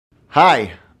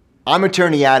Hi, I'm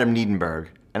attorney Adam Niedenberg,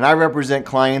 and I represent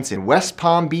clients in West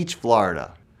Palm Beach,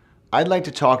 Florida. I'd like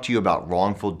to talk to you about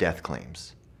wrongful death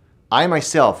claims. I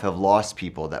myself have lost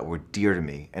people that were dear to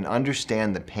me and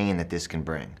understand the pain that this can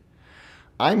bring.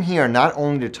 I'm here not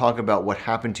only to talk about what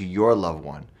happened to your loved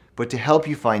one, but to help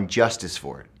you find justice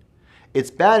for it.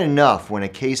 It's bad enough when a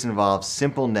case involves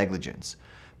simple negligence,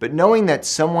 but knowing that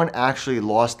someone actually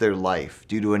lost their life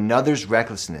due to another's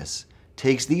recklessness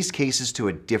takes these cases to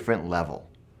a different level.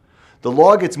 The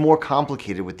law gets more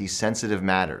complicated with these sensitive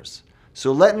matters,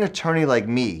 so let an attorney like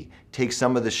me take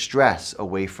some of the stress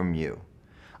away from you.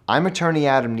 I'm attorney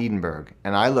Adam Niedenberg,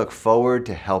 and I look forward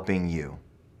to helping you.